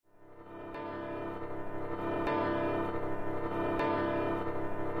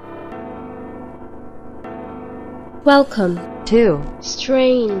Welcome to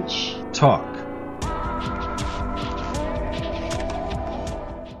Strange Talk.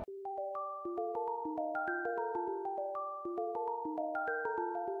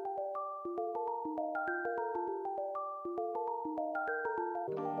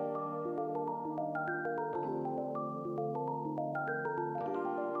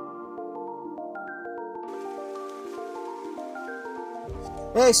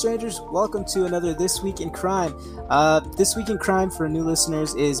 Hey strangers, welcome to another This Week in Crime. This Week in Crime for new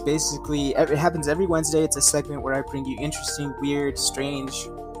listeners is basically, it happens every Wednesday. It's a segment where I bring you interesting, weird, strange,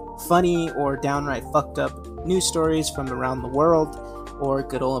 funny, or downright fucked up news stories from around the world or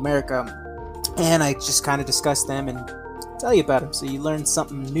good old America. And I just kind of discuss them and tell you about them so you learn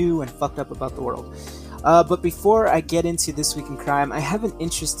something new and fucked up about the world. But before I get into This Week in Crime, I have an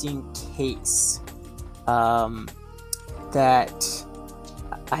interesting case that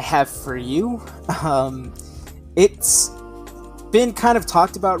I have for you. It's been kind of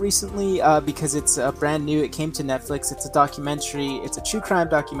talked about recently because it's brand new. It came to Netflix. It's a documentary. It's a true crime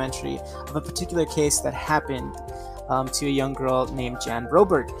documentary of a particular case that happened to a young girl named Jan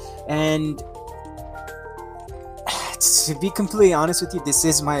Broberg. And to be completely honest with you, this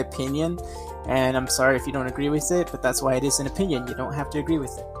is my opinion. And I'm sorry if you don't agree with it, but that's why it is an opinion. You don't have to agree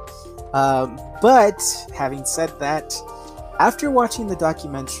with it. But having said that, after watching the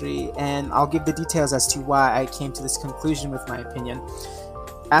documentary, and I'll give the details as to why I came to this conclusion with my opinion.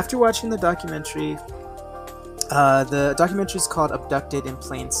 After watching the documentary is called Abducted in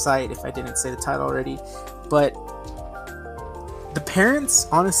Plain Sight, if I didn't say the title already. But the parents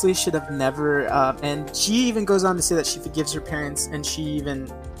honestly should have never, and she even goes on to say that she forgives her parents, and she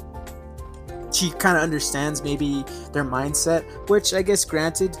kind of understands maybe their mindset, which I guess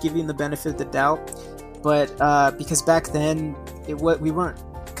granted, giving the benefit of the doubt. But because back then,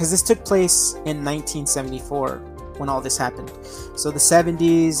 because this took place in 1974 when all this happened. So the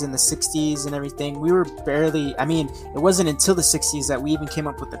 70s and the 60s and everything, we were barely, it wasn't until the 60s that we even came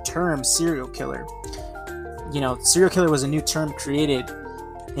up with the term serial killer. You know, serial killer was a new term created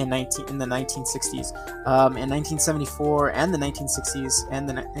in the 1960s. In 1974 and the 1960s and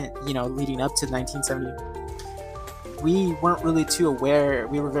leading up to 1970. We weren't really too aware.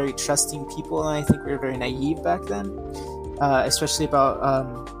 We were very trusting people, and I think we were very naive back then, especially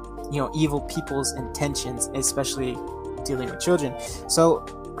about evil people's intentions, especially dealing with children. So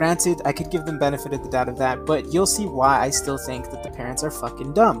granted, I could give them benefit of the doubt of that, but you'll see why I still think that the parents are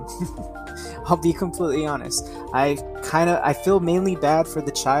fucking dumb. I'll be completely honest. I feel mainly bad for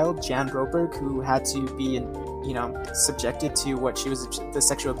the child, Jan Broberg, who had to be subjected to the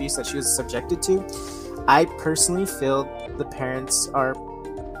sexual abuse that she was subjected to. I personally feel the parents are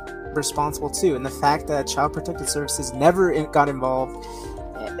responsible too, and the fact that Child Protective Services never got involved,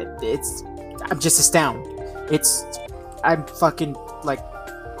 I'm just astounded. It's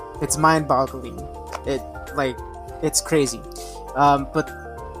mind-boggling. It's crazy. But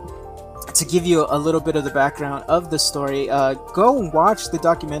to give you a little bit of the background of the story, go and watch the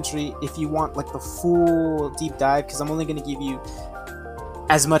documentary if you want the full deep dive, because I'm only going to give you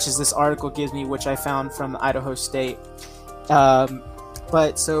as much as this article gives me, which I found from Idaho State.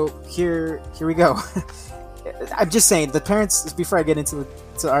 But so here we go. I'm just saying, the parents, before I get into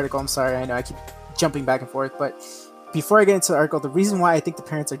the article, I'm sorry, I know I keep jumping back and forth, but before I get into the article, the reason why I think the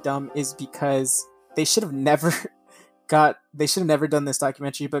parents are dumb is because they should have never done this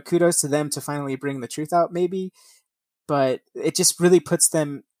documentary, but kudos to them to finally bring the truth out, maybe. But it just really puts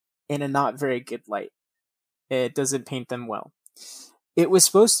them in a not very good light. It doesn't paint them well. It was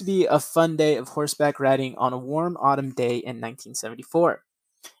supposed to be a fun day of horseback riding on a warm autumn day in 1974.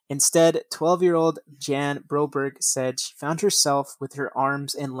 Instead, 12-year-old Jan Broberg said she found herself with her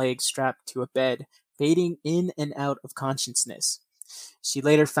arms and legs strapped to a bed, fading in and out of consciousness. She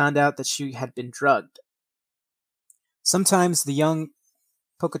later found out that she had been drugged. Sometimes the young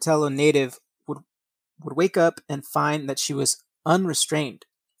Pocatello native would wake up and find that she was unrestrained.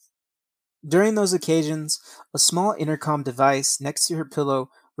 During those occasions, a small intercom device next to her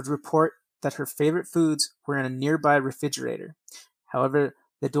pillow would report that her favorite foods were in a nearby refrigerator. However,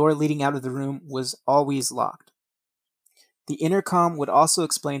 the door leading out of the room was always locked. The intercom would also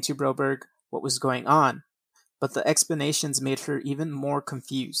explain to Broberg what was going on, but the explanations made her even more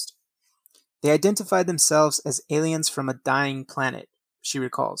confused. They identified themselves as aliens from a dying planet, she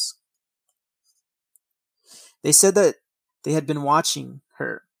recalls. They said that they had been watching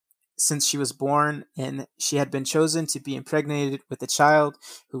her since she was born, and she had been chosen to be impregnated with a child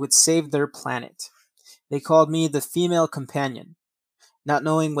who would save their planet. They called me the female companion, not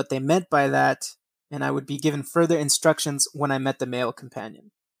knowing what they meant by that, and I would be given further instructions when I met the male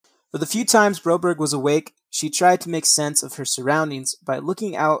companion. For the few times Broberg was awake, She tried to make sense of her surroundings by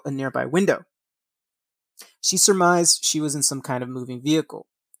looking out a nearby window. She surmised she was in some kind of moving vehicle.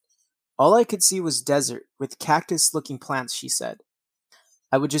 All I could see was desert with cactus looking plants, she said.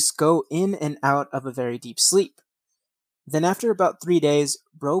 I would just go in and out of a very deep sleep. Then, after about 3 days,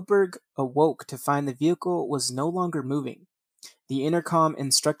 Broberg awoke to find the vehicle was no longer moving. The intercom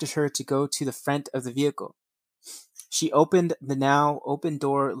instructed her to go to the front of the vehicle. She opened the now open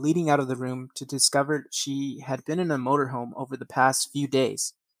door leading out of the room to discover she had been in a motorhome over the past few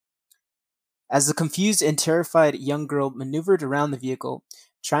days. As the confused and terrified young girl maneuvered around the vehicle,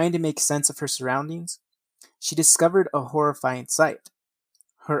 trying to make sense of her surroundings, she discovered a horrifying sight.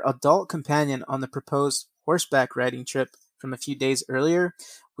 Her adult companion on the proposed horseback riding trip from a few days earlier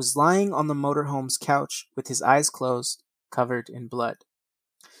was lying on the motorhome's couch with his eyes closed, covered in blood.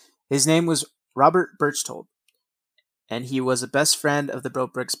 His name was Robert Berchtold, and he was a best friend of the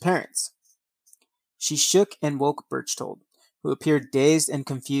Brobergs' parents. She shook and woke Berchtold, who appeared dazed and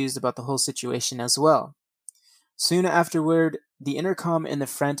confused about the whole situation as well. Soon afterward, the intercom in the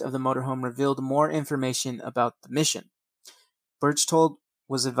front of the motorhome revealed more information about the mission. Berchtold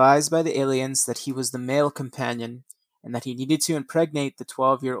was advised by the aliens that he was the male companion and that he needed to impregnate the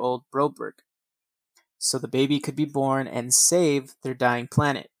 12-year-old Broberg so the baby could be born and save their dying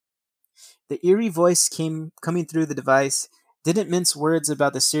planet. The eerie voice coming through the device didn't mince words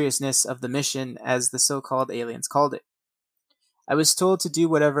about the seriousness of the mission, as the so-called aliens called it. I was told to do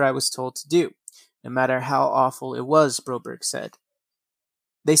whatever I was told to do, no matter how awful it was, Broberg said.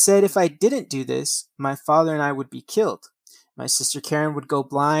 They said if I didn't do this, my father and I would be killed. My sister Karen would go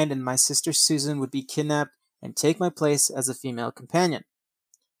blind, and my sister Susan would be kidnapped and take my place as a female companion.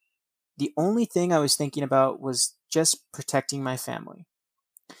 The only thing I was thinking about was just protecting my family.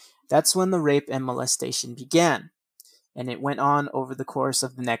 That's when the rape and molestation began, and it went on over the course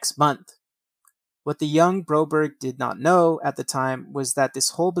of the next month. What the young Broberg did not know at the time was that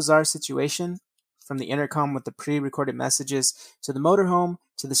this whole bizarre situation, from the intercom with the pre-recorded messages to the motorhome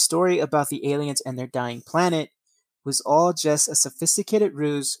to the story about the aliens and their dying planet, was all just a sophisticated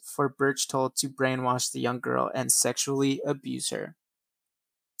ruse for Berchtold to brainwash the young girl and sexually abuse her.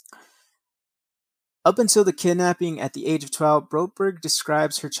 Up until the kidnapping at the age of 12, Broberg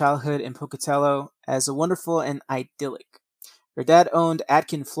describes her childhood in Pocatello as wonderful and idyllic. Her dad owned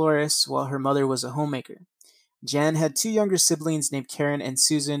Atkin Florists while her mother was a homemaker. Jan had two younger siblings named Karen and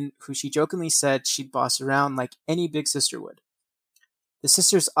Susan, who she jokingly said she'd boss around like any big sister would. The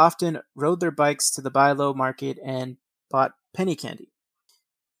sisters often rode their bikes to the buy-low market and bought penny candy.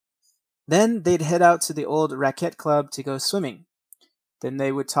 Then they'd head out to the old racquet club to go swimming. Then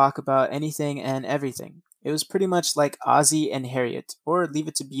they would talk about anything and everything. It was pretty much like Ozzie and Harriet, or Leave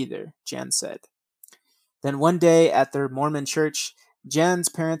It to Beaver, Jan said. Then one day at their Mormon church, Jan's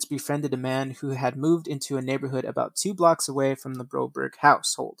parents befriended a man who had moved into a neighborhood about 2 blocks away from the Broberg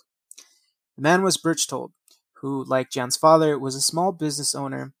household. The man was Berchtold, who, like Jan's father, was a small business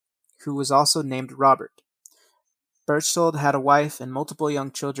owner who was also named Robert. Berchtold had a wife and multiple young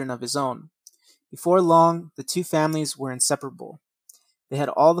children of his own. Before long, the two families were inseparable. They had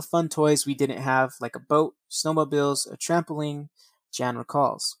all the fun toys we didn't have, like a boat, snowmobiles, a trampoline, Jan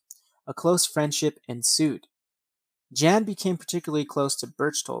recalls. A close friendship ensued. Jan became particularly close to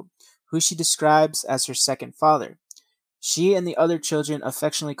Berchtold, who she describes as her second father. She and the other children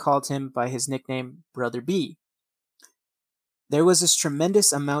affectionately called him by his nickname, Brother B. There was this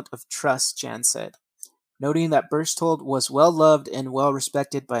tremendous amount of trust, Jan said, noting that Berchtold was well loved and well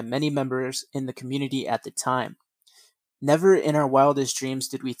respected by many members in the community at the time. Never in our wildest dreams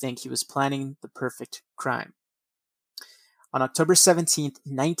did we think he was planning the perfect crime. On October 17,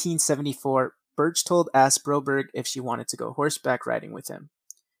 1974, Berchtold asked Broberg if she wanted to go horseback riding with him.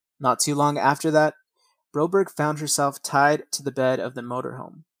 Not too long after that, Broberg found herself tied to the bed of the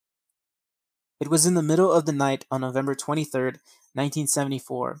motorhome. It was in the middle of the night on November 23,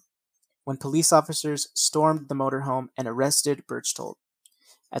 1974, when police officers stormed the motorhome and arrested Berchtold.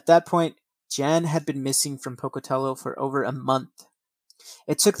 At that point, Jan had been missing from Pocatello for over a month.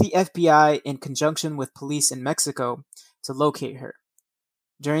 It took the FBI, in conjunction with police in Mexico, to locate her.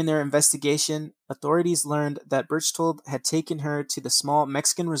 During their investigation, authorities learned that Berchtold had taken her to the small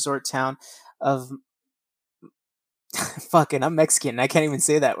Mexican resort town of... Fucking, I'm Mexican. I can't even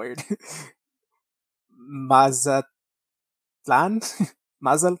say that word. Mazatlan?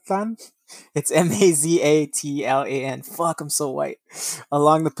 Mazatlan? It's Mazatlan. Fuck, I'm so white.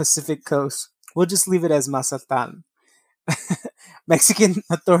 Along the Pacific coast. We'll just leave it as Mazatlan. Mexican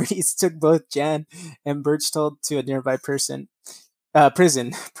authorities took both Jan and Berchtold to a nearby prison.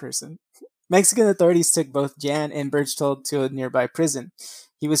 Mexican authorities took both Jan and Berchtold to a nearby prison.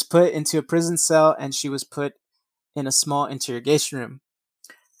 He was put into a prison cell and she was put in a small interrogation room.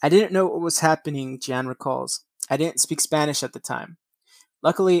 I didn't know what was happening, Jan recalls. I didn't speak Spanish at the time.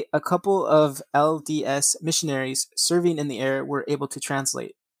 Luckily, a couple of LDS missionaries serving in the area were able to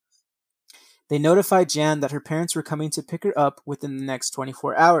translate. They notified Jan that her parents were coming to pick her up within the next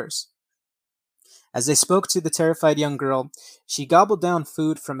 24 hours. As they spoke to the terrified young girl, she gobbled down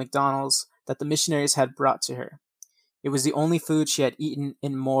food from McDonald's that the missionaries had brought to her. It was the only food she had eaten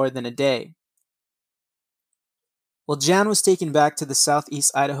in more than a day. While Jan was taken back to the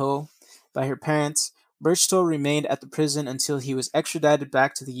southeast Idaho by her parents, Berchtold remained at the prison until he was extradited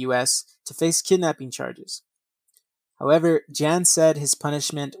back to the U.S. to face kidnapping charges. However, Jan said his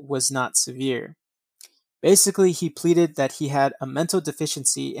punishment was not severe. Basically, he pleaded that he had a mental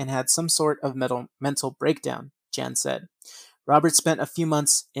deficiency and had some sort of mental breakdown, Jan said. Robert spent a few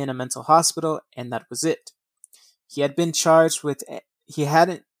months in a mental hospital, and that was it. If he had been charged with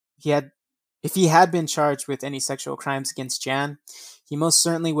any sexual crimes against Jan, he most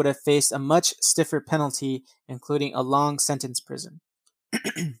certainly would have faced a much stiffer penalty, including a long sentence prison.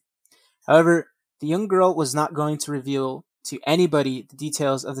 However, the young girl was not going to reveal to anybody the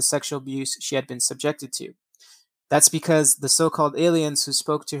details of the sexual abuse she had been subjected to. That's because the so-called aliens who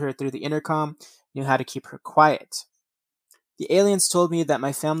spoke to her through the intercom knew how to keep her quiet. The aliens told me that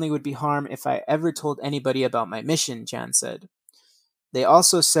my family would be harmed if I ever told anybody about my mission, Jan said. They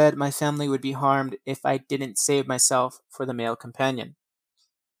also said my family would be harmed if I didn't save myself for the male companion.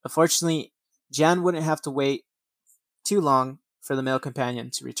 Unfortunately, Jan wouldn't have to wait too long for the male companion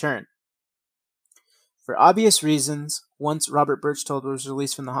to return. For obvious reasons, once Robert Berchtold was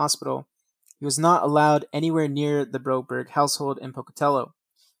released from the hospital, he was not allowed anywhere near the Broberg household in Pocatello,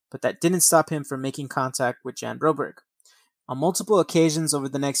 but that didn't stop him from making contact with Jan Broberg. On multiple occasions over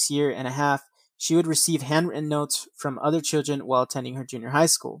the next year and a half, she would receive handwritten notes from other children while attending her junior high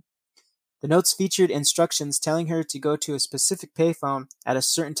school. The notes featured instructions telling her to go to a specific payphone at a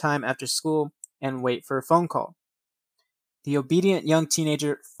certain time after school and wait for a phone call. The obedient young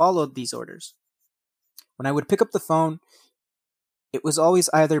teenager followed these orders. When I would pick up the phone, it was always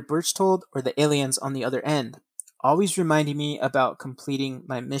either Berchtold or the aliens on the other end, always reminding me about completing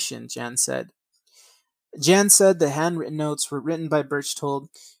my mission, Jan said. Jan said the handwritten notes were written by Berchtold,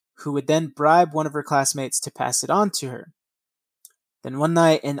 who would then bribe one of her classmates to pass it on to her. Then one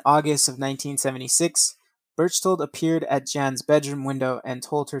night in August of 1976, Berchtold appeared at Jan's bedroom window and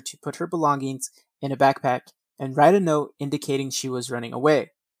told her to put her belongings in a backpack and write a note indicating she was running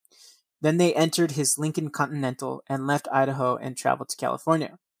away. Then they entered his Lincoln Continental and left Idaho and traveled to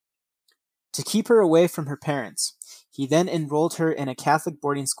California. To keep her away from her parents, he then enrolled her in a Catholic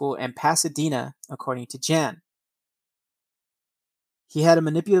boarding school in Pasadena, according to Jan. He had a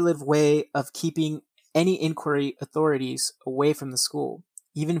manipulative way of keeping any inquiry authorities away from the school,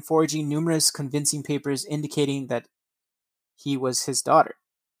 even forging numerous convincing papers indicating that he was his daughter.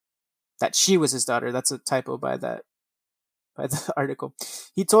 That she was his daughter. That's a typo by the article.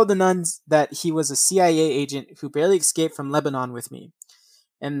 He told the nuns that he was a CIA agent who barely escaped from Lebanon with me,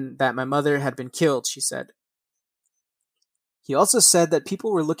 and that my mother had been killed, she said. He also said that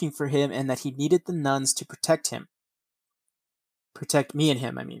people were looking for him and that he needed the nuns to protect him. Protect me and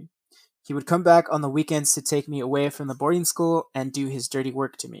him, I mean. He would come back on the weekends to take me away from the boarding school and do his dirty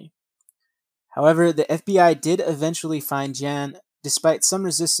work to me. However, the FBI did eventually find Jan, despite some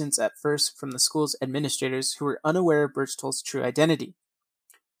resistance at first from the school's administrators who were unaware of Berchtold's true identity.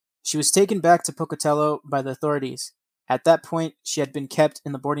 She was taken back to Pocatello by the authorities. At that point, she had been kept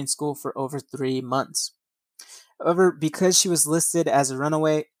in the boarding school for over 3 months. However, because she was listed as a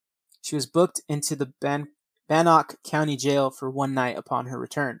runaway, she was booked into the Bannock County Jail for one night upon her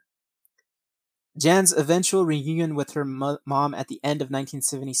return. Jan's eventual reunion with her mom at the end of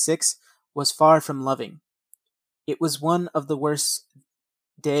 1976 was far from loving. It was one of the worst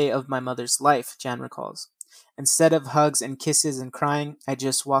day of my mother's life, Jan recalls. Instead of hugs and kisses and crying, I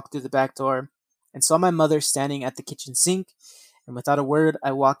just walked through the back door and saw my mother standing at the kitchen sink, and without a word,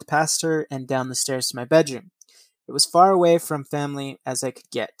 I walked past her and down the stairs to my bedroom. It was far away from family as I could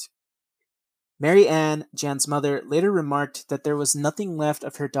get. Mary Ann, Jan's mother, later remarked that there was nothing left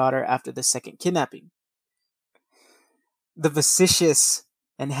of her daughter after the second kidnapping. The vicious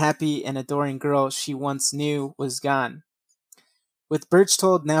and happy and adoring girl she once knew was gone. With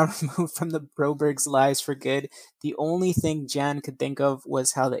Berchtold now removed from the Brobergs' lives for good, the only thing Jan could think of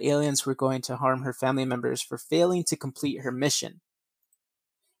was how the aliens were going to harm her family members for failing to complete her mission.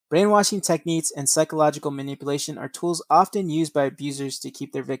 Brainwashing techniques and psychological manipulation are tools often used by abusers to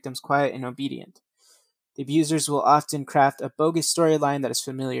keep their victims quiet and obedient. The abusers will often craft a bogus storyline that is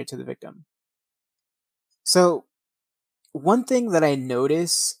familiar to the victim. So, one thing that I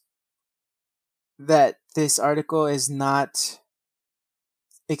notice that this article is not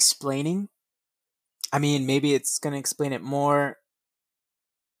explaining, I mean, maybe it's going to explain it more.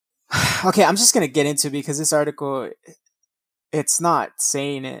 Okay, I'm just going to get into it because this article, it's not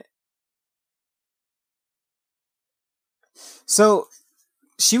saying it. So,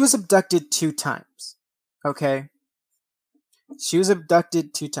 she was abducted 2 times. Okay? She was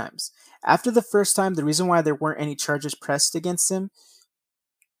abducted 2 times. After the first time, the reason why there weren't any charges pressed against him,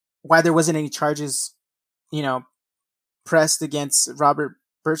 why there wasn't any charges, you know, pressed against Robert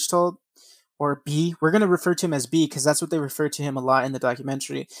Berchtold, or B, we're going to refer to him as B because that's what they refer to him a lot in the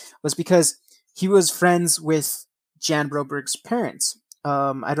documentary, was because he was friends with Jan Broberg's parents.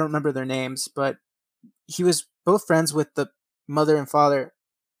 I don't remember their names, but he was both friends with the mother and father,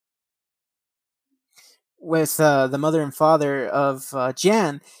 the mother and father of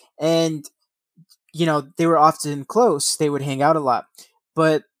Jan, and they were often close. They would hang out a lot,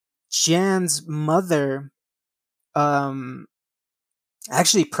 but Jan's mother, um,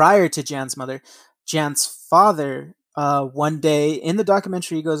 actually prior to Jan's mother, Jan's father, one day in the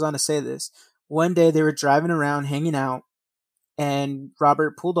documentary, he goes on to say this. One day they were driving around, hanging out, and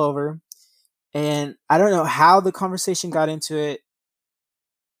Robert pulled over, and I don't know how the conversation got into it,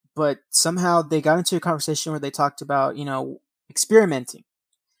 but somehow they got into a conversation where they talked about, experimenting.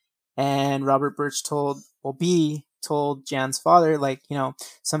 And Robert Birch told Jan's father, like,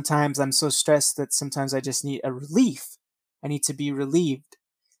 sometimes I'm so stressed that sometimes I just need a relief. I need to be relieved.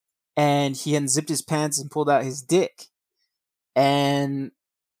 And he unzipped his pants and pulled out his dick. And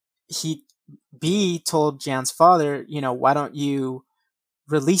B told Jan's father, why don't you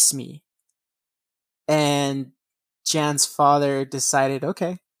release me? And Jan's father decided,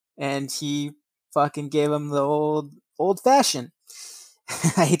 okay. And he fucking gave him the old fashioned.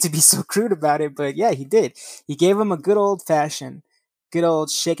 I hate to be so crude about it, but yeah, he did. He gave him a good old fashioned, good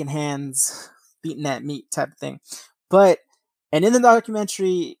old shaking hands, beating that meat type of thing. And in the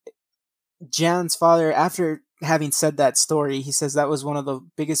documentary, Jan's father, after having said that story, he says that was one of the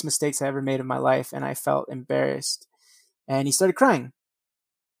biggest mistakes I ever made in my life, and I felt embarrassed. And he started crying.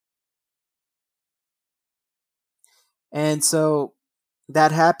 And so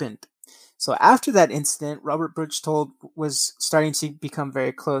that happened. So after that incident, Robert Berchtold was starting to become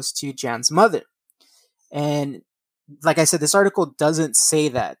very close to Jan's mother. And like I said, this article doesn't say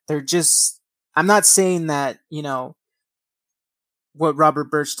that. I'm not saying that, what Robert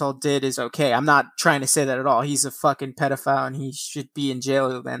Berchtold did is okay. I'm not trying to say that at all. He's a fucking pedophile and he should be in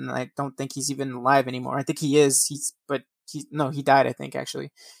jail, and I don't think he's even alive anymore. I think he is. He died, I think,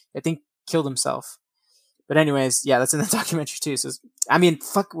 actually. I think killed himself. But anyways, yeah, that's in the documentary too. So I mean,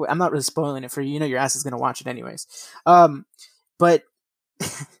 fuck, I'm not really spoiling it for you. Your ass is gonna watch it anyways. But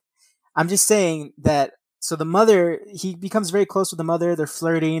I'm just saying that. So the mother, he becomes very close with the mother. They're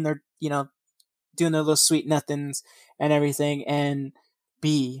flirting. They're doing their little sweet nothings and everything. And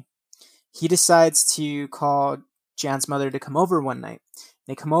B, he decides to call Jan's mother to come over one night.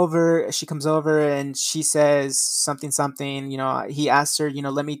 They come over. She comes over and she says something. He asks her,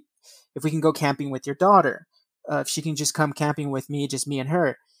 if we can go camping with your daughter, if she can just come camping with me, just me and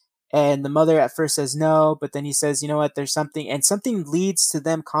her. And the mother at first says no, but then he says, you know what, there's something, and something leads to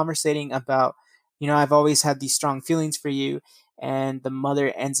them conversating about, I've always had these strong feelings for you. And the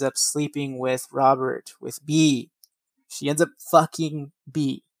mother ends up sleeping with Robert, with B. She ends up fucking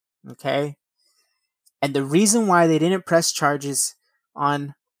B. Okay? And the reason why they didn't press charges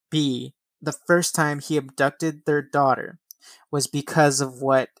on B the first time he abducted their daughter was because of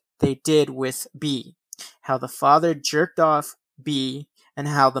what they did with B. How the father jerked off B and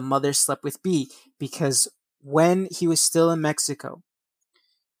how the mother slept with B. Because when he was still in Mexico,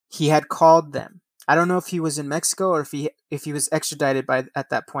 he had called them. I don't know if he was in Mexico or if he was extradited at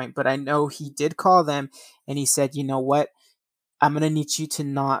that point, but I know he did call them and he said, you know what? I'm going to need you to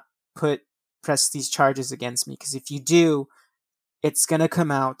not press these charges against me, because if you do, it's going to come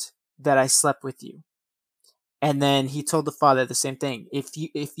out that I slept with you. And then he told the father the same thing. If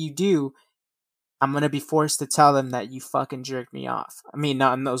you do, I'm going to be forced to tell them that you fucking jerked me off. I mean,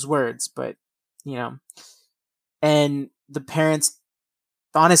 not in those words, but and the parents,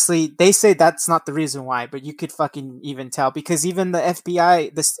 honestly, they say that's not the reason why, but you could fucking even tell, because even the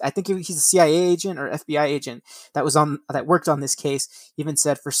FBI, I think he's a CIA agent or FBI agent that worked on this case, even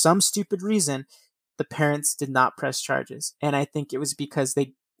said for some stupid reason the parents did not press charges, and I think it was because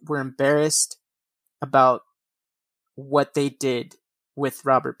they were embarrassed about what they did with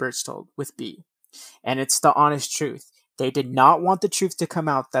Robert Berchtold, with B. And it's the honest truth. They did not want the truth to come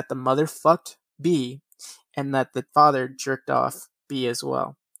out that the mother fucked B and that the father jerked off B as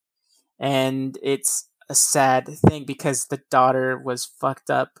well. And it's a sad thing because the daughter was fucked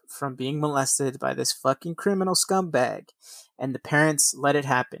up from being molested by this fucking criminal scumbag, and the parents let it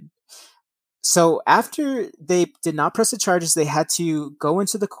happen. So after they did not press the charges, they had to go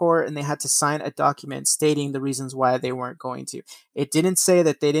into the court and they had to sign a document stating the reasons why they weren't going to. It didn't say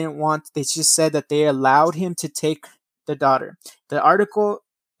that they didn't want, they just said that they allowed him to take the daughter. The article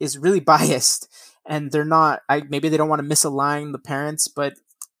is really biased, and they're not, maybe they don't want to misalign the parents, but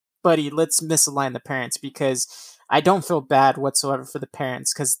buddy, let's misalign the parents, because I don't feel bad whatsoever for the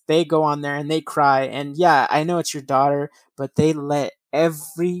parents, because they go on there and they cry, and yeah, I know it's your daughter, but they let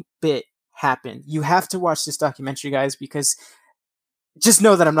every bit happen. You have to watch this documentary, guys, because just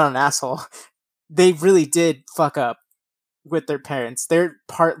know that I'm not an asshole. They really did fuck up with their parents. They're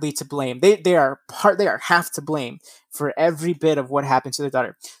partly to blame. They are half to blame for every bit of what happened to their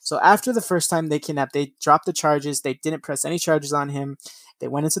daughter. So after the first time they kidnapped, they dropped the charges. They didn't press any charges on him. They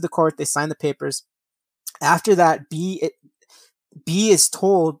went into the court. They signed the papers. After that, B is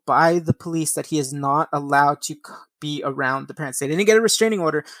told by the police that he is not allowed to be around the parents. They didn't get a restraining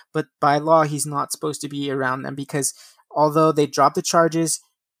order, but by law, he's not supposed to be around them, because although they dropped the charges,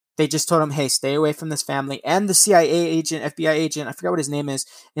 they just told him, hey, stay away from this family. And the CIA agent, FBI agent, I forgot what his name is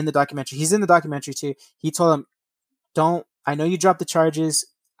in the documentary. He's in the documentary too. He told him, I know you dropped the charges.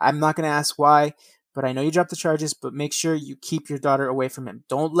 I'm not going to ask why, but I know you dropped the charges, but make sure you keep your daughter away from him.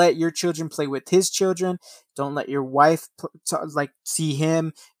 Don't let your children play with his children. Don't let your wife see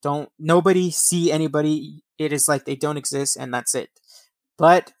him. Nobody see anybody. It is like they don't exist, and that's it.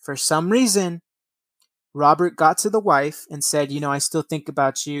 But for some reason, Robert got to the wife and said, I still think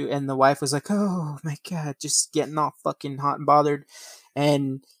about you. And the wife was like, oh my God, just getting all fucking hot and bothered.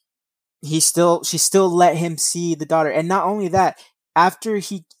 And she still let him see the daughter. And not only that, after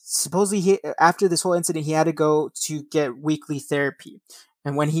after this whole incident, he had to go to get weekly therapy.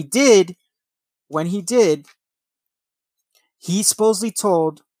 And when he did, he supposedly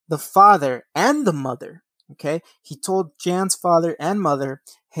told the father and the mother, okay? He told Jan's father and mother,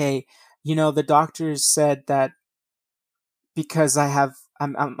 hey, the doctors said that because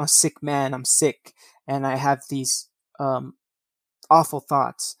I'm a sick man, I'm sick, and I have these awful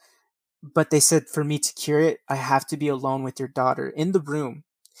thoughts. But they said for me to cure it, I have to be alone with your daughter in the room,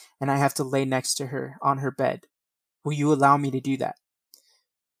 and I have to lay next to her on her bed. Will you allow me to do that?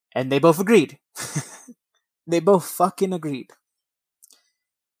 And they both agreed. They both fucking agreed.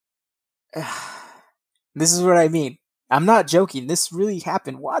 This is what I mean. I'm not joking. This really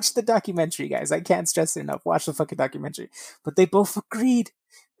happened. Watch the documentary, guys. I can't stress it enough. Watch the fucking documentary. But they both agreed.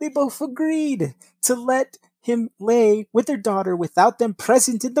 They both agreed to let him lay with their daughter without them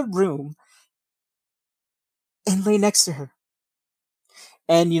present in the room and lay next to her.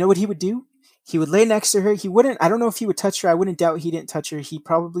 And you know what he would do? He would lay next to her. I don't know if he would touch her. I wouldn't doubt he didn't touch her. He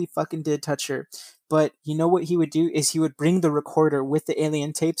probably fucking did touch her. But you know what he would do is he would bring the recorder with the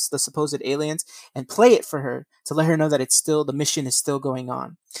alien tapes, the supposed aliens, and play it for her to let her know that the mission is still going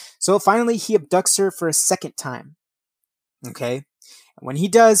on. So finally, he abducts her for a second time. Okay? And when he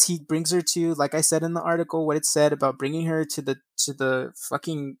does, he brings her to, like I said in the article, what it said about bringing her to the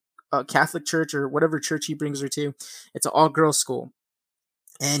fucking Catholic church or whatever church he brings her to. It's an all-girls school.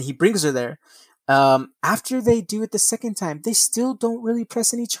 And he brings her there. After they do it the second time, they still don't really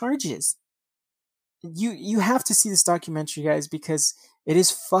press any charges. You have to see this documentary, guys, because it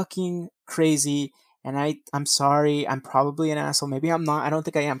is fucking crazy. And I'm sorry, I'm probably an asshole. Maybe I'm not. I don't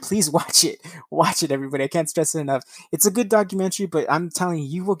think I am. Please watch it. Watch it, everybody. I can't stress it enough. It's a good documentary, but I'm telling you,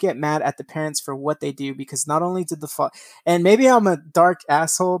 you will get mad at the parents for what they do, because not only did and maybe I'm a dark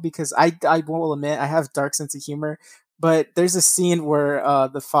asshole, because I will admit I have a dark sense of humor, but there's a scene where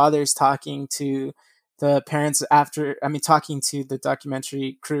the father's talking to the parents talking to the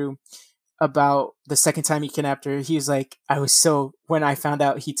documentary crew about the second time he kidnapped her. He was like, when I found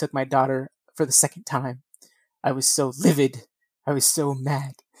out he took my daughter for the second time, I was so livid. I was so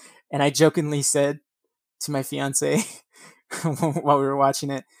mad. And I jokingly said to my fiance while we were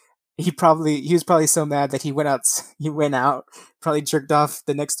watching it, he was probably so mad that he went out, probably jerked off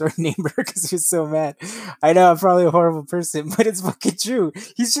the next door neighbor because he was so mad. I know I'm probably a horrible person, but it's fucking true.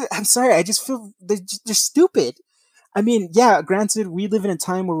 I'm sorry. I just feel they're stupid. I mean, yeah, granted, we live in a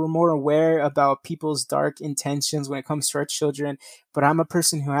time where we're more aware about people's dark intentions when it comes to our children, but I'm a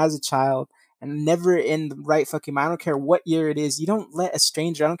person who has a child, and never in the right fucking mind. I don't care what year it is. You don't let a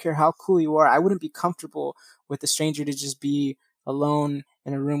stranger, I don't care how cool you are, I wouldn't be comfortable with a stranger to just be alone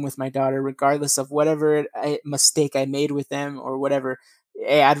in a room with my daughter, regardless of whatever mistake I made with them or whatever.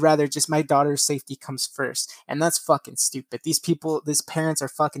 I'd rather just my daughter's safety comes first. And that's fucking stupid. These parents are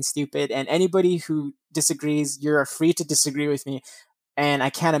fucking stupid. And anybody who disagrees, you're free to disagree with me. and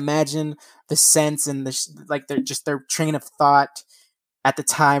I can't imagine the sense and their train of thought at the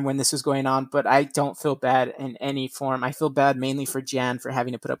time when this was going on. But I don't feel bad in any form. I feel bad mainly for Jan for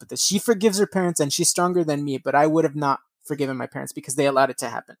having to put up with this. She forgives her parents and she's stronger than me, but I would have not forgiven my parents because they allowed it to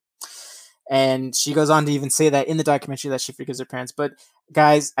happen. And she goes on to even say that in the documentary that she forgives her parents. But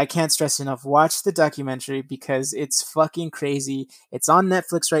guys, I can't stress enough, watch the documentary because it's fucking crazy. It's on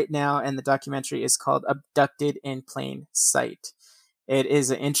Netflix right now, and the documentary is called Abducted in Plain Sight. It is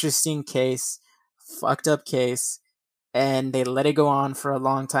an interesting case, fucked up case, and they let it go on for a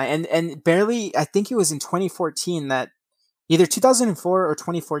long time. And barely, I think it was in 2014 that, either 2004 or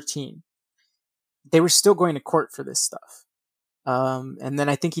 2014, they were still going to court for this stuff. And then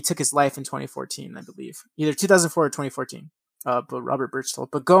I think he took his life in 2014, I believe. Either 2004 or 2014. But Robert Birch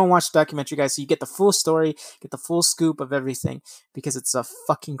told. But go and watch the documentary, guys, so you get the full story, get the full scoop of everything, because it's a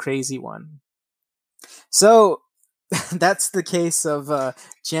fucking crazy one. So, that's the case of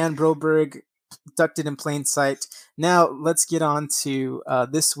Jan Broberg, abducted in plain sight. Now, let's get on to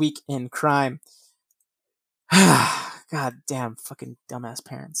This Week in Crime. God damn, fucking dumbass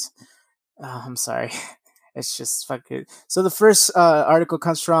parents. I'm sorry. It's just fucking. So the first article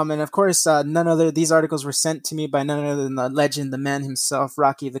comes from, and of course, these articles were sent to me by none other than the legend, the man himself,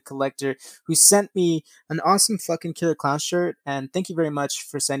 Rocky the Collector, who sent me an awesome fucking Killer Clown shirt. And thank you very much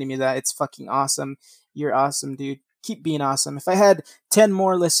for sending me that. It's fucking awesome. You're awesome, dude. Keep being awesome. If I had 10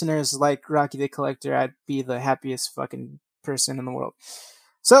 more listeners like Rocky the Collector, I'd be the happiest fucking person in the world.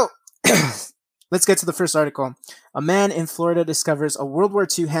 So, let's get to the first article. A man in Florida discovers a World War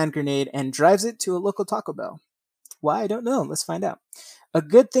II hand grenade and drives it to a local Taco Bell. Why? I don't know. Let's find out. A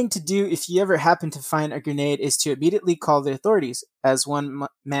good thing to do if you ever happen to find a grenade is to immediately call the authorities, as one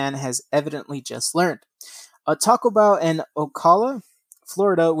man has evidently just learned. A Taco Bell in Ocala,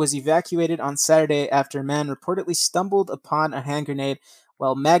 Florida, was evacuated on Saturday after a man reportedly stumbled upon a hand grenade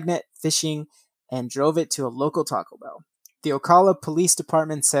while magnet fishing and drove it to a local Taco Bell. The Ocala Police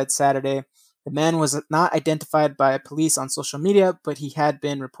Department said Saturday the man was not identified by police on social media, but he had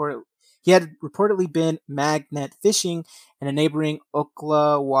reportedly been magnet fishing in a neighboring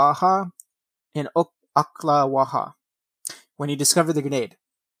Ocklawaha when he discovered the grenade.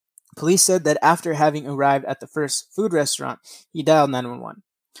 Police said that after having arrived at the first food restaurant, he dialed 911.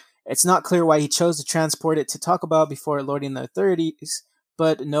 It's not clear why he chose to transport it to Taco Bell before alerting the authorities,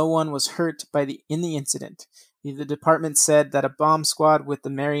 but no one was hurt in the incident. The department said that a bomb squad with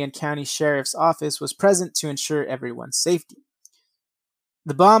the Marion County Sheriff's Office was present to ensure everyone's safety.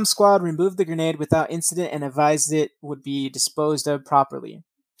 The bomb squad removed the grenade without incident and advised it would be disposed of properly,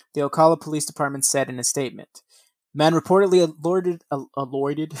 the Ocala Police Department said in a statement. The man reportedly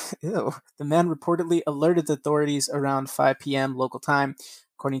alerted the authorities around 5 p.m. local time,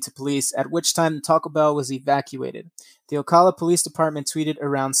 according to police, at which time the Taco Bell was evacuated. The Ocala Police Department tweeted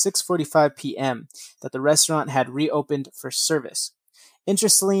around 6:45 p.m. that the restaurant had reopened for service.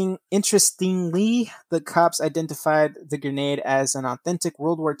 Interestingly, the cops identified the grenade as an authentic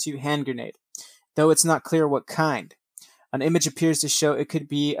World War II hand grenade, though it's not clear what kind. An image appears to show it could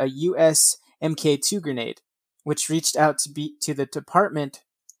be a U.S. Mk2 grenade, which reached out to the department.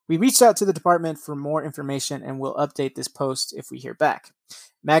 We reached out to the department for more information and will update this post if we hear back.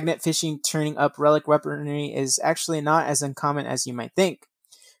 Magnet fishing turning up relic weaponry is actually not as uncommon as you might think.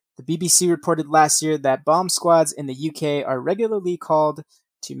 The BBC reported last year that bomb squads in the UK are regularly called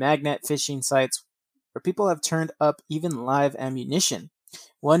to magnet fishing sites where people have turned up even live ammunition.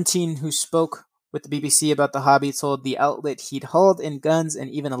 One teen who spoke with the BBC about the hobby told the outlet he'd hauled in guns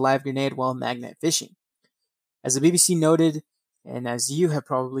and even a live grenade while magnet fishing. As the BBC noted, and as you have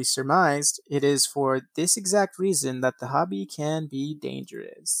probably surmised, it is for this exact reason that the hobby can be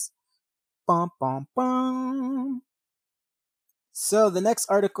dangerous. Bum, bum, bum. So the next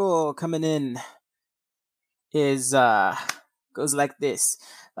article coming in is goes like this.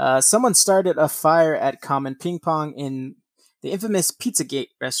 Someone started a fire at Common Ping Pong in the infamous Pizzagate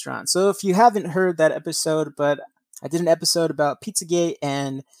restaurant. So if you haven't heard that episode, but I did an episode about Pizzagate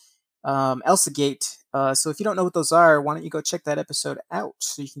and Elsagate. So if you don't know what those are, why don't you go check that episode out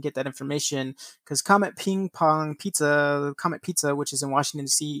so you can get that information? Because Comet Pizza, which is in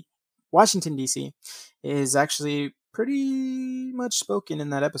Washington D.C., is actually pretty much spoken in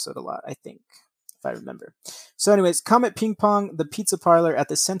that episode a lot, I think, if I remember. So anyways, Comet Ping Pong, the pizza parlor at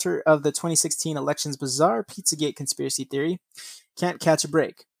the center of the 2016 election's bizarre Pizzagate conspiracy theory, can't catch a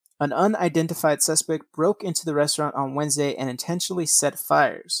break. An unidentified suspect broke into the restaurant on Wednesday and intentionally set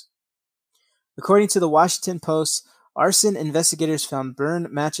fires. According to the Washington Post, arson investigators found burned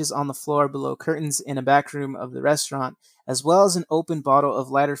matches on the floor below curtains in a back room of the restaurant, as well as an open bottle of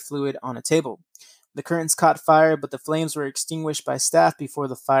lighter fluid on a table. The curtains caught fire, but the flames were extinguished by staff before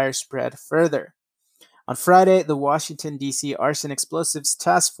the fire spread further. On Friday, the Washington, D.C. Arson Explosives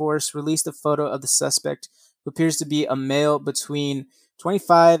Task Force released a photo of the suspect, who appears to be a male between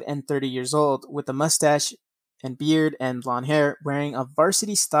 25 and 30 years old, with a mustache and beard and blonde hair, wearing a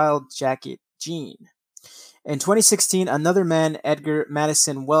varsity-style jacket jean. In 2016, another man, Edgar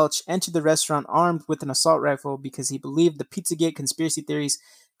Madison Welch, entered the restaurant armed with an assault rifle because he believed the Pizzagate conspiracy theories,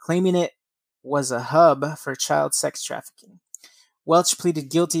 claiming it was a hub for child sex trafficking. Welch pleaded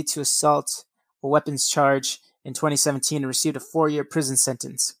guilty to assault, a weapons charge, in 2017 and received a 4-year prison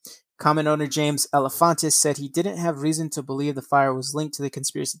sentence. Common owner James Elefantis said he didn't have reason to believe the fire was linked to the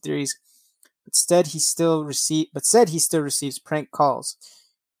conspiracy theories, but said he still receives prank calls,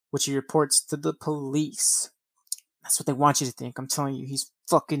 which he reports to the police. That's what they want you to think. I'm telling you, he's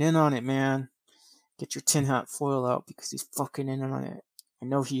fucking in on it, man. Get your tin hat foil out because he's fucking in on it. I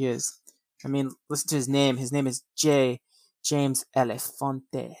know he is. I mean, listen to his name. His name is James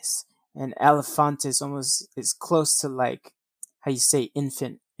Elefantes. And Elefantes almost is close to like how you say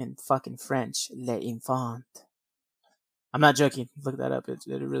infant in fucking French. L'enfant. I'm not joking. Look that up. It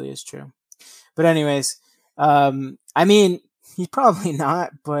really is true. But anyways, I mean, he's probably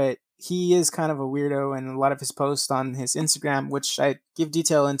not, but he is kind of a weirdo, and a lot of his posts on his Instagram, which I give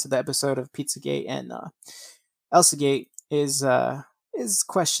detail into the episode of Pizzagate and Elsagate, is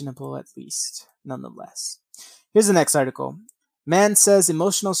questionable, at least, nonetheless. Here's the next article. Man says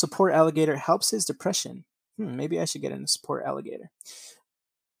emotional support alligator helps his depression. Maybe I should get in a support alligator.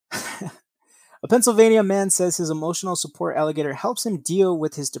 A Pennsylvania man says his emotional support alligator helps him deal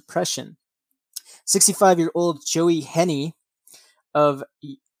with his depression. 65-year-old Joey Henney of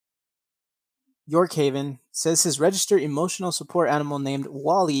York Haven says his registered emotional support animal named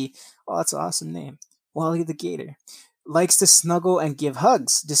Wally, oh, that's an awesome name, Wally the Gator, likes to snuggle and give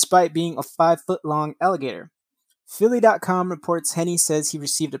hugs despite being a 5-foot-long alligator. Philly.com reports Henney says he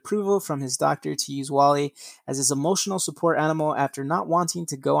received approval from his doctor to use Wally as his emotional support animal after not wanting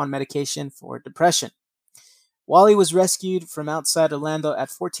to go on medication for depression. Wally was rescued from outside Orlando at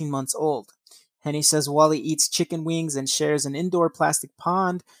 14 months old. Henney says Wally eats chicken wings and shares an indoor plastic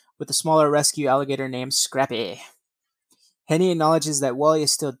pond with a smaller rescue alligator named Scrappy. Henney acknowledges that Wally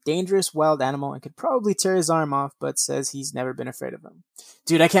is still a dangerous wild animal and could probably tear his arm off, but says he's never been afraid of him.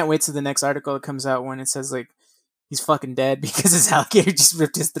 Dude, I can't wait till the next article that comes out when it says, like, he's fucking dead because his alligator just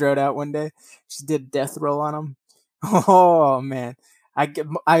ripped his throat out one day. Just did a death roll on him. Oh, man.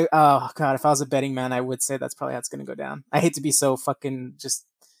 Oh, God, if I was a betting man, I would say that's probably how it's going to go down. I hate to be so fucking just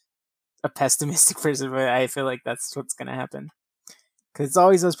a pessimistic person, but I feel like that's what's going to happen. Because it's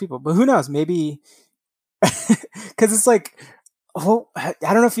always those people. But who knows? Maybe... Because it's like... Oh, I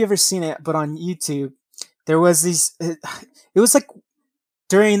don't know if you've ever seen it, but on YouTube, there was these... It was like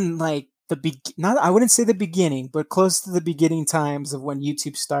during like I wouldn't say the beginning, but close to the beginning times of when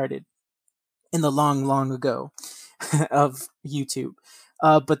YouTube started in the long, long ago of YouTube.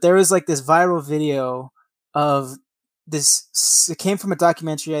 But there was like this viral video of this. It came from a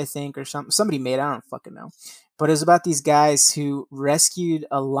documentary, I think, or something. Somebody made it, I don't fucking know. But it was about these guys who rescued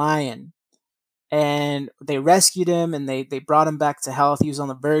a lion, and they rescued him and they brought him back to health. He was on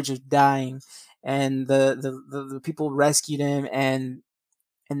the verge of dying, and the people rescued him, and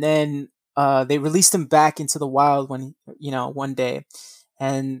then they released him back into the wild one day,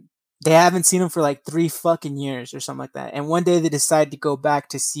 and they haven't seen him for like 3 fucking years or something like that. And one day they decide to go back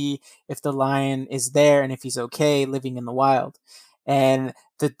to see if the lion is there and if he's okay living in the wild. And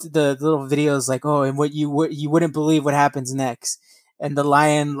the little video is like, oh, and what you wouldn't believe what happens next. And the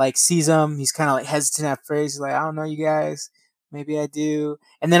lion like sees him. He's kind of like hesitant at first. He's like, I don't know, you guys. Maybe I do.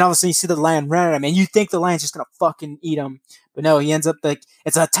 And then all of a sudden you see the lion run at him, and you think the lion's just gonna fucking eat him. But no, he ends up like,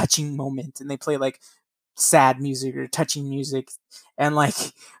 it's a touching moment, and they play like sad music or touching music, and like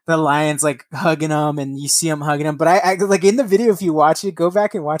the lion's like hugging him, and you see him hugging him. But I like in the video, if you watch it, go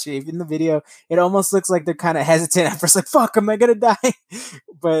back and watch it. In the video, it almost looks like they're kind of hesitant at first, like, fuck, am I gonna die?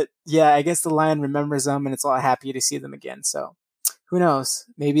 But yeah, I guess the lion remembers them, and it's all happy to see them again. So who knows?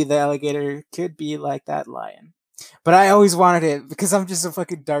 Maybe the alligator could be like that lion. But I always wanted it because I'm just a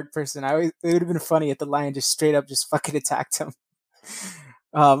fucking dark person. It would have been funny if the lion just straight up just fucking attacked him.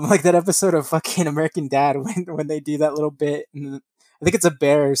 Like that episode of fucking American Dad when they do that little bit. And I think it's a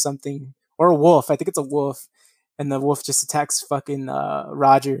bear or something. Or a wolf. I think it's a wolf. And the wolf just attacks fucking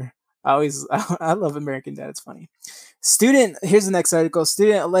Roger. I love American Dad. It's funny. Here's the next article.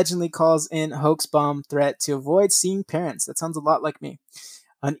 Student allegedly calls in hoax bomb threat to avoid seeing parents. That sounds a lot like me.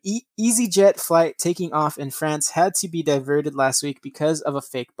 An EasyJet flight taking off in France had to be diverted last week because of a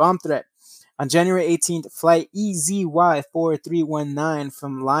fake bomb threat. On January 18th, flight EZY4319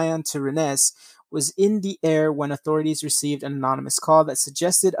 from Lyon to Rennes was in the air when authorities received an anonymous call that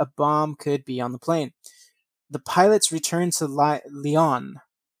suggested a bomb could be on the plane. The pilots returned to Lyon,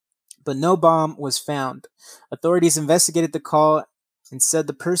 but no bomb was found. Authorities investigated the call and said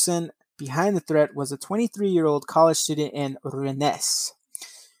the person behind the threat was a 23-year-old college student in Rennes.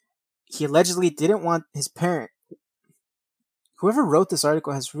 He allegedly didn't want his parent. Whoever wrote this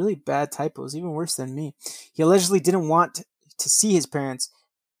article has really bad typos, even worse than me. He allegedly didn't want to see his parents.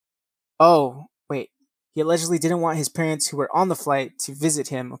 Oh, wait. He allegedly didn't want his parents who were on the flight to visit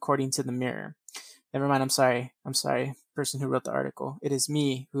him, according to the Mirror. Never mind, I'm sorry. Person who wrote the article. It is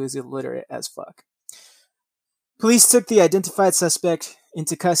me who is illiterate as fuck. Police took the identified suspect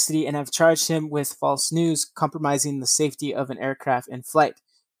into custody and have charged him with false news, compromising the safety of an aircraft in flight,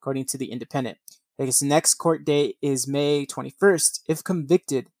 according to The Independent. His next court date is May 21st. If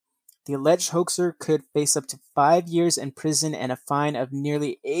convicted, the alleged hoaxer could face up to 5 years in prison and a fine of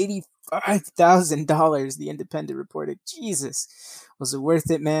nearly $85,000, The Independent reported. Jesus. Was it worth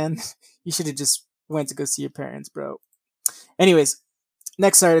it, man? You should have just went to go see your parents, bro. Anyways,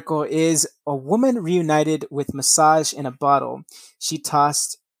 next article is a woman reunited with massage in a bottle. She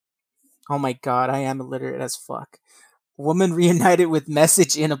tossed... Oh my god, I am illiterate as fuck. Woman reunited with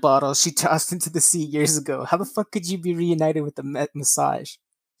message in a bottle she tossed into the sea years ago. How the fuck could you be reunited with a massage?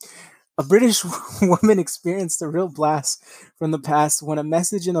 A British woman experienced a real blast from the past when a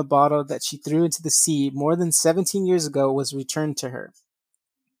message in a bottle that she threw into the sea more than 17 years ago was returned to her.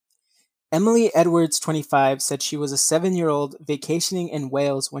 Emily Edwards, 25, said she was a 7-year-old vacationing in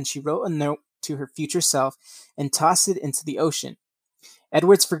Wales when she wrote a note to her future self and tossed it into the ocean.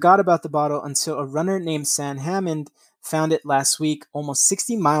 Edwards forgot about the bottle until a runner named Sam Hammond found it last week, almost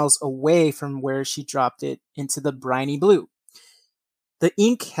 60 miles away from where she dropped it into the briny blue. The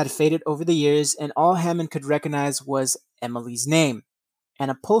ink had faded over the years, and all Hammond could recognize was Emily's name and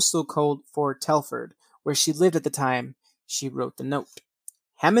a postal code for Telford, where she lived at the time she wrote the note.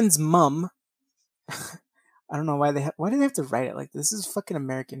 Hammond's mum, I don't know why why do they have to write it like this? This is fucking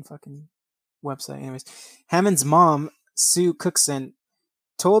American fucking website. Anyways, Hammond's mom, Sue Cookson,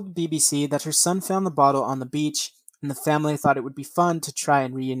 told BBC that her son found the bottle on the beach and the family thought it would be fun to try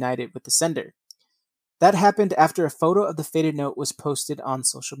and reunite it with the sender. That happened after a photo of the faded note was posted on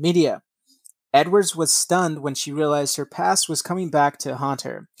social media. Edwards was stunned when she realized her past was coming back to haunt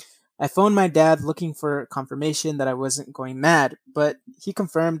her. I phoned my dad looking for confirmation that I wasn't going mad, but he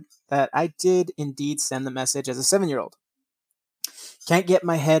confirmed that I did indeed send the message as a 7-year-old. Can't get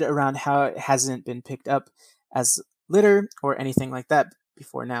my head around how it hasn't been picked up as litter or anything like that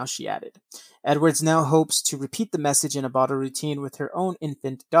before now, she added. Edwards now hopes to repeat the message in a bottle routine with her own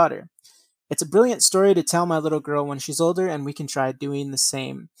infant daughter. It's a brilliant story to tell my little girl when she's older, and we can try doing the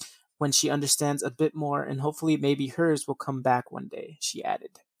same when she understands a bit more, and hopefully maybe hers will come back one day, she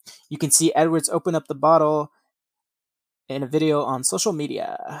added. You can see Edwards open up the bottle in a video on social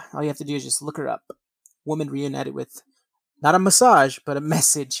media. All you have to do is just look her up. Woman reunited with not a massage, but a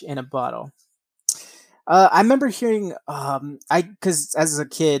message in a bottle. I remember hearing, because as a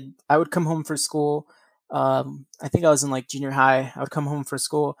kid, I would come home for school. I think I was in like junior high. I would come home for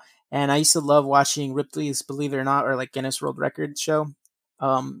school, and I used to love watching Ripley's Believe It or Not, or like Guinness World Records show.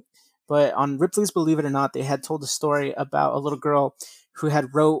 But on Ripley's Believe It or Not, they had told a story about a little girl who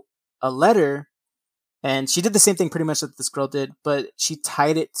had wrote a letter, and she did the same thing pretty much that this girl did, but she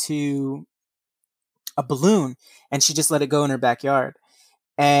tied it to a balloon, and she just let it go in her backyard.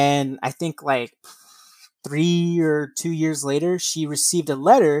 And I think like 3 or 2 years later, she received a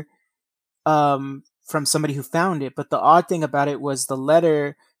letter from somebody who found it. But the odd thing about it was the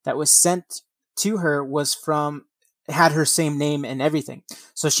letter that was sent to her had her same name and everything.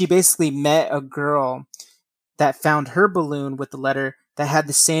 So she basically met a girl that found her balloon with the letter that had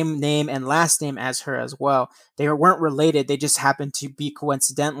the same name and last name as her as well. They weren't related. They just happened to be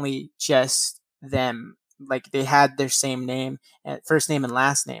coincidentally just them. Like they had their same name, first name and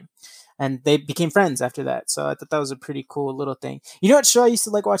last name. And they became friends after that. So I thought that was a pretty cool little thing. You know what show I used to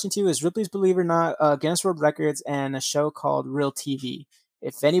like watching too is Ripley's Believe It or Not, Guinness World Records, and a show called Real TV.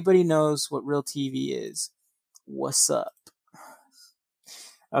 If anybody knows what Real TV is, what's up?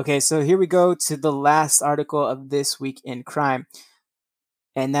 Okay, so here we go to the last article of this week in crime.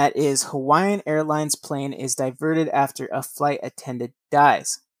 And that is Hawaiian Airlines plane is diverted after a flight attendant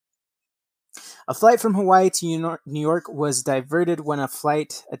dies. A flight from Hawaii to New York was diverted when a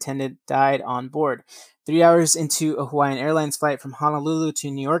flight attendant died on board. 3 hours into a Hawaiian Airlines flight from Honolulu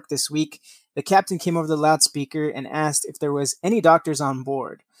to New York this week, the captain came over the loudspeaker and asked if there was any doctors on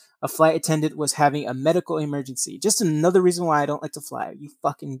board. A flight attendant was having a medical emergency. Just another reason why I don't like to fly. You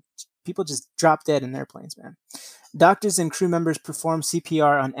fucking people just drop dead in airplanes, man. Doctors and crew members performed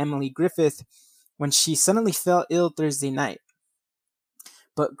CPR on Emily Griffith, when she suddenly fell ill Thursday night.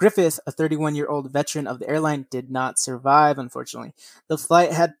 But Griffith, a 31-year-old veteran of the airline, did not survive, unfortunately. The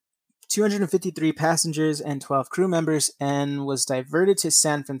flight had 253 passengers and 12 crew members and was diverted to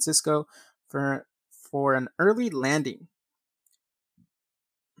San Francisco for an early landing.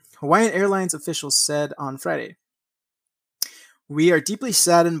 Hawaiian Airlines officials said on Friday, "We are deeply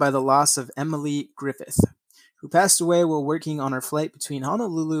saddened by the loss of Emily Griffith, who passed away while working on her flight between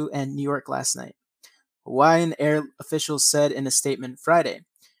Honolulu and New York last night," Hawaiian Air officials said in a statement Friday.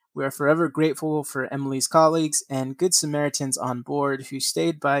 "We are forever grateful for Emily's colleagues and Good Samaritans on board who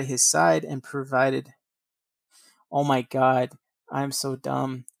stayed by his side and provided..." Oh my god, I'm so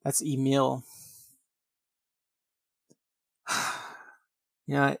dumb. That's Emil.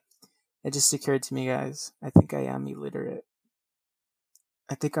 You know, it just occurred to me, guys. I think I am illiterate.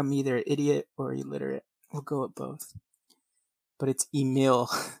 I think I'm either an idiot or illiterate. We'll go with both. But it's Emil.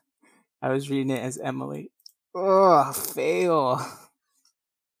 I was reading it as Emily. Oh, fail.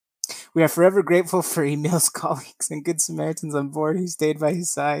 "We are forever grateful for Emil's colleagues and Good Samaritans on board who stayed by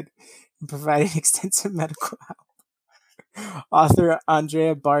his side and provided extensive medical help." Author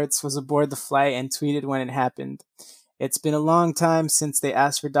Andrea Bartz was aboard the flight and tweeted when it happened, "It's been a long time since they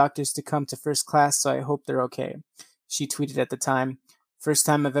asked for doctors to come to first class, so I hope they're okay." She tweeted at the time, "First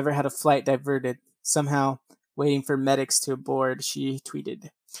time I've ever had a flight diverted. Somehow, waiting for medics to board," she tweeted.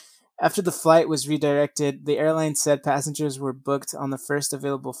 After the flight was redirected, the airline said passengers were booked on the first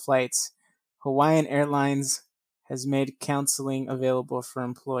available flights. Hawaiian Airlines has made counseling available for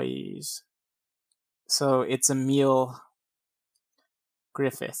employees. So it's Emil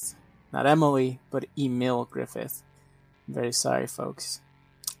Griffith. Not Emily, but Emil Griffith. I'm very sorry, folks.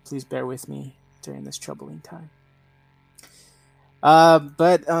 Please bear with me during this troubling time.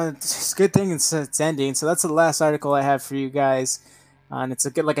 But it's a good thing it's ending. So that's the last article I have for you guys. And it's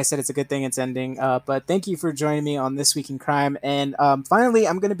a good, like I said, it's a good thing it's ending. But thank you for joining me on This Week in Crime. And finally,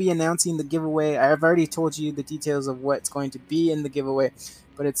 I'm going to be announcing the giveaway. I've already told you the details of what's going to be in the giveaway,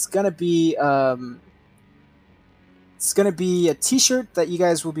 but it's going to be a T-shirt that you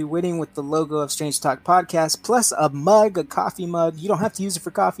guys will be winning with the logo of Strange Talk Podcast, plus a mug, a coffee mug. You don't have to use it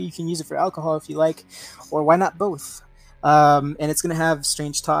for coffee. You can use it for alcohol if you like, or why not both? And it's going to have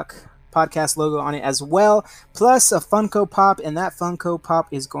Strange Talk Podcast logo on it as well, plus a Funko Pop, and that Funko Pop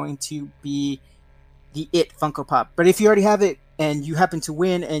is going to be the It Funko Pop. But if you already have it and you happen to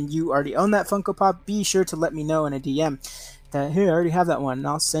win and you already own that Funko Pop, be sure to let me know in a DM that, hey, I already have that one, and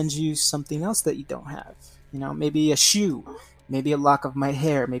I'll send you something else that you don't have. You know, maybe a shoe, maybe a lock of my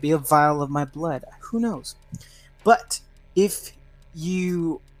hair, maybe a vial of my blood. Who knows? But if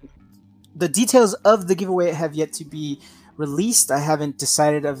the details of the giveaway have yet to be released. I haven't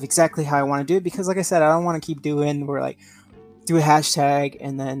decided of exactly how I want to do it because, like I said, I don't want to keep doing where like do a hashtag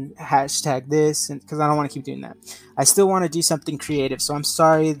and then hashtag this, and because I don't want to keep doing that. I still want to do something creative. So I'm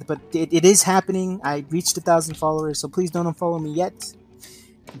sorry, but it is happening. I reached 1,000 followers, so please don't unfollow me yet.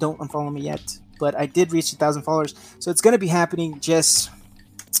 Don't unfollow me yet. But I did reach 1,000 followers, so it's gonna be happening. Just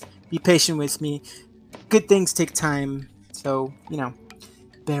be patient with me. Good things take time, so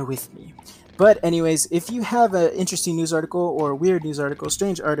bear with me. But anyways, if you have an interesting news article or a weird news article,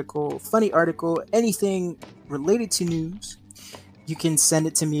 strange article, funny article, anything related to news, you can send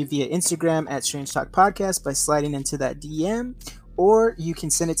it to me via Instagram at Strange Talk Podcast by sliding into that DM, or you can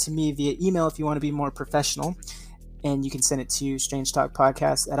send it to me via email if you want to be more professional, and you can send it to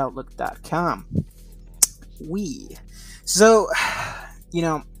strangetalkpodcast@outlook.com. So,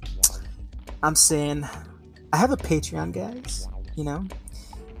 I'm saying I have a Patreon, guys,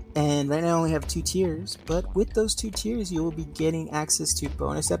 and right now I only have 2 tiers, but with those 2 tiers, you will be getting access to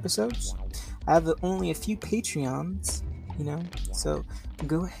bonus episodes. I have only a few Patreons, so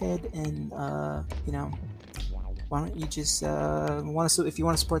go ahead and, why don't you just, if you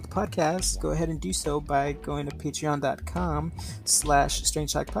want to support the podcast, go ahead and do so by going to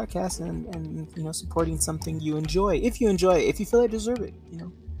patreon.com/Strange Talk Podcast and supporting something you enjoy. If you enjoy it, if you feel I deserve it,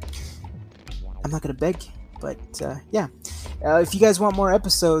 I'm not going to beg. But, if you guys want more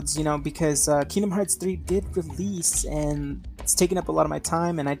episodes, because Kingdom Hearts 3 did release, and it's taking up a lot of my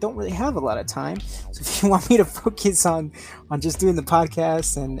time, and I don't really have a lot of time. So if you want me to focus on just doing the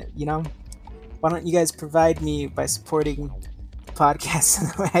podcast, and, why don't you guys provide me by supporting the podcast so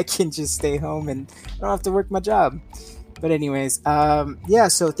that way I can just stay home and I don't have to work my job. But anyways,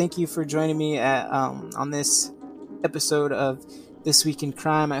 so thank you for joining me on this episode of This Week in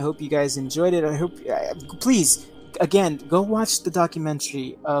Crime. I hope you guys enjoyed it. I hope, please, again, go watch the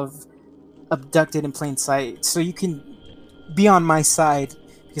documentary of Abducted in Plain Sight so you can be on my side,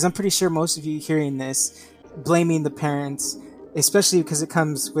 because I'm pretty sure most of you hearing this, blaming the parents, especially because it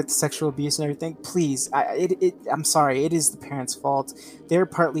comes with sexual abuse and everything. Please, I'm sorry, it is the parents' fault. They're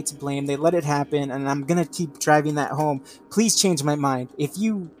partly to blame. They let it happen, and I'm gonna keep driving that home. Please change my mind. If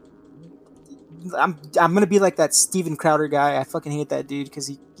you, I'm gonna be like that Steven Crowder guy. I fucking hate that dude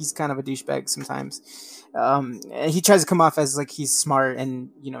because he's kind of a douchebag sometimes. He tries to come off as like he's smart and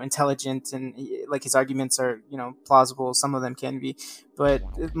intelligent, and like his arguments are plausible. Some of them can be, but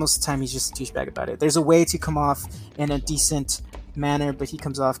most of the time he's just a douchebag about it. There's a way to come off in a decent manner, but he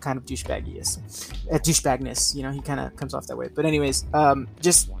comes off kind of douchebagness. He kind of comes off that way. But anyways,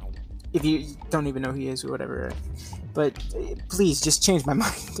 just if you don't even know who he is or whatever, but please just change my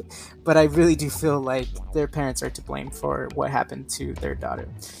mind. But I really do feel like their parents are to blame for what happened to their daughter.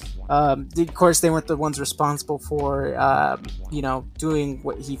 Of course, they weren't the ones responsible for, doing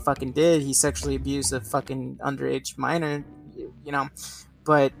what he fucking did. He sexually abused a fucking underage minor,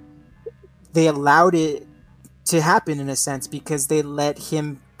 but they allowed it to happen in a sense because they let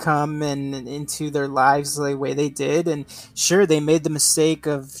him come and into their lives the way they did. And sure, they made the mistake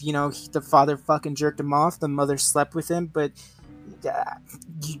of the father fucking jerked him off, the mother slept with him, but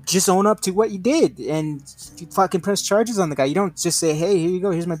you just own up to what you did and you fucking press charges on the guy. You don't just say, hey, here you go,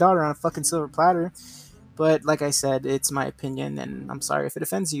 here's my daughter on a fucking silver platter. But like I said, it's my opinion, and I'm sorry if it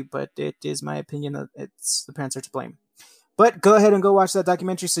offends you, but it is my opinion that it's the parents are to blame. But go ahead and go watch that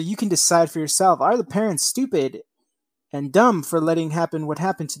documentary so you can decide for yourself. Are the parents stupid and dumb for letting happen what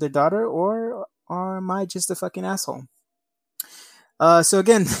happened to their daughter, or am I just a fucking asshole? So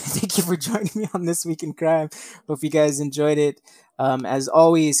again, thank you for joining me on This Week in Crime. Hope you guys enjoyed it. As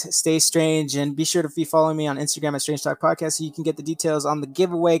always, stay strange, and be sure to be following me on Instagram at Strange Talk Podcast so you can get the details on the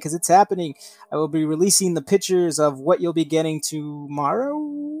giveaway because it's happening. I will be releasing the pictures of what you'll be getting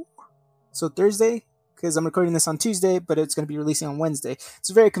tomorrow. So Thursday, because I'm recording this on Tuesday, but it's going to be releasing on Wednesday. It's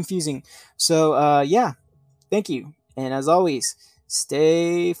very confusing. So yeah, thank you. And as always,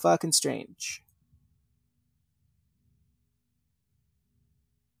 stay fucking strange.